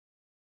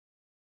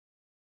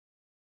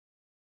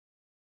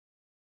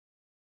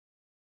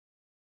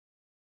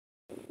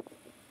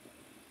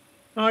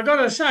I got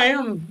to say,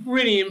 I'm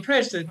really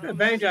impressed that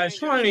Banjos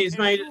finally has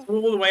made it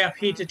all the way up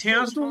here to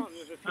Townsville.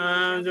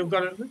 They've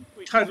got a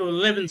total of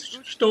 11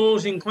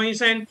 stores in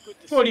Queensland,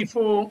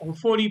 44 or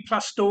 40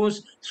 plus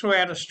stores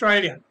throughout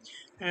Australia.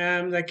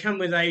 They come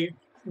with a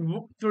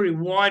very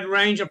wide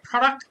range of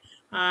product,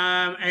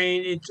 and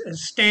it's a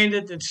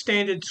standard that's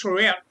standard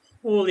throughout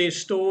all their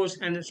stores,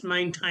 and it's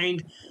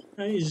maintained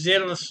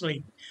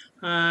zealously.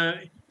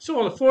 It's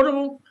all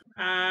affordable,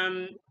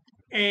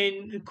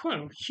 and quite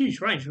a huge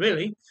range,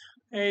 really.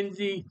 And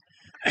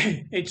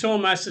it's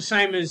almost the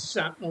same as,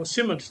 or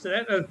similar to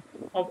that,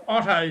 of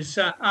Otto's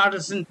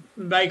Artisan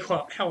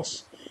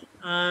Bakehouse.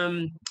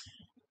 Um,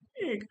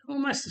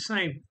 Almost the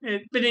same.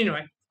 But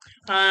anyway,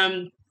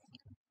 um,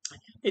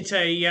 it's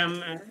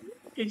a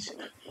it's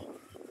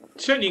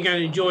certainly going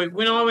to enjoy it.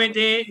 When I went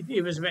there,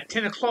 it was about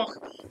 10 o'clock.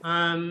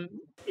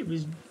 It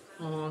was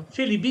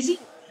fairly busy,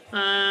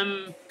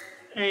 and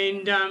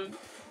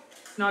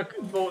I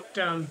bought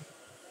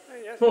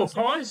four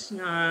pies.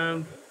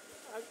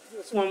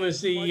 One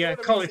was the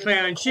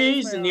cauliflower and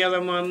cheese, and the other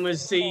one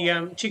was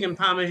the chicken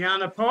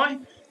parmigiana pie.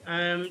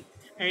 And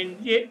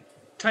yeah,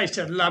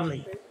 tasted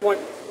lovely. Want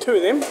two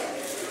of them?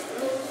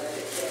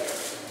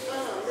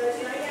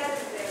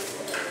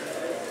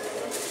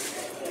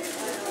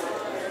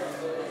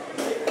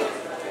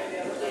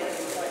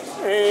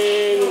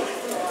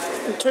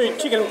 And two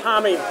chicken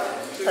parmy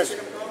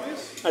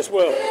as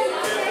well.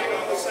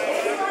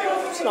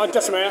 No,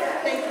 just a minute.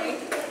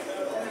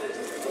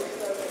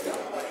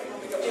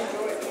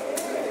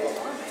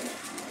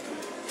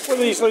 What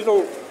are these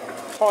little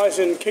pies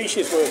and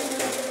quiches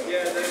worth?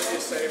 Yeah, those are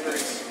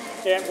Savories.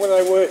 Yeah, what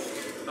are they worth?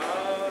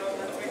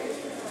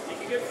 You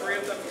can get 3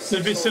 of them. It's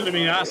a bit silly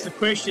me to ask the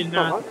question.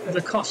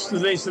 The cost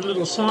of these, the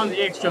little sign,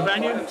 the extra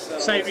value,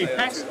 savoury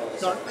packs,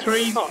 like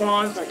 3,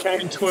 5,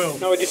 and 12.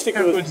 No, we're just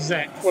sticking How with good is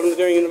that? what I'm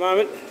doing in the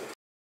moment.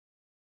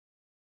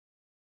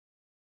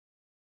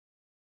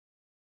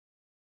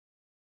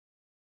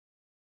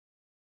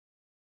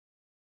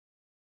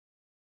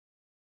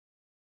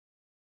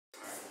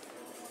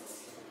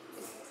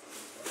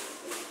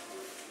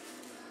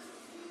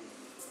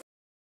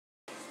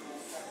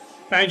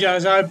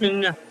 Banjos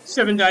open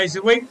 7 days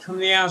a week from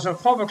the hours of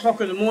 5 o'clock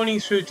in the morning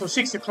through till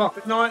 6 o'clock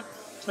at night.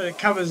 So it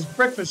covers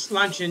breakfast,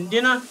 lunch and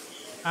dinner.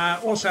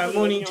 Also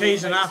morning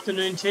teas and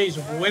afternoon teas,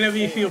 or whenever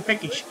you feel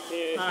peckish.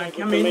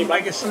 Come in,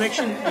 make a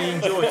selection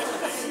and enjoy.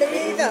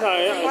 Me either.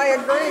 I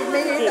agree,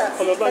 me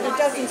either. But it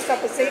doesn't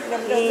stop us eating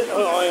them, does it?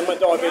 I am a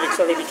diabetic,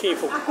 so I've got to be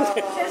careful.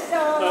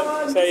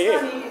 So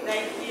yeah,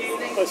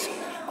 I was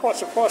quite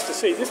surprised to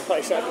see this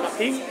place open up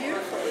here.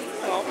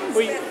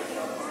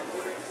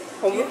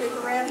 You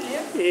live around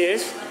here?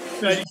 Yes.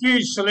 There's a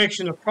huge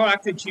selection of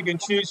product that you can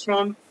choose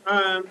from.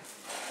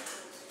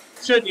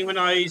 Certainly when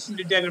I used to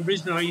live down in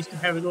Brisbane, I used to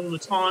have it all the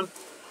time.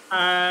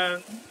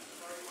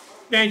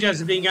 Banjos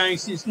have been going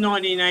since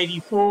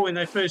 1984 when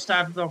they first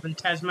started off in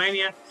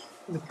Tasmania.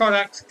 The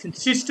product's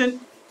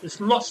consistent.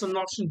 There's lots and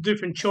lots of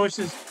different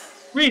choices.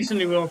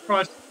 Reasonably well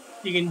priced.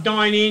 You can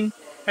dine in,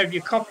 have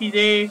your coffee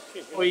there,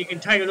 or you can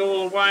take it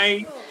all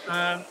away.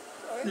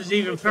 There's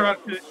even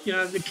product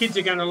that the kids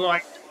are going to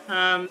like.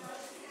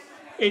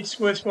 It's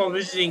worthwhile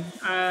visiting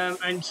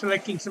and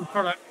selecting some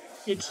product.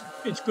 It's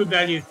good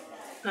value.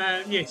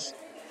 Yes.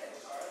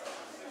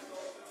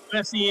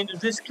 That's the end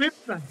of this clip.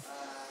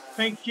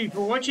 Thank you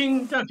for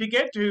watching. Don't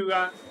forget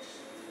to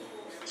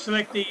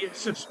select the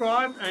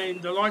subscribe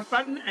and the like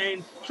button,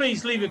 and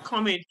please leave a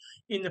comment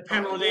in the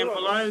panel down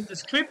below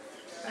this clip,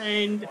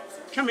 and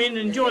come in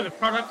and enjoy the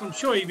product. I'm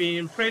sure you'll be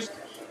impressed.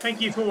 Thank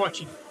you for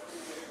watching.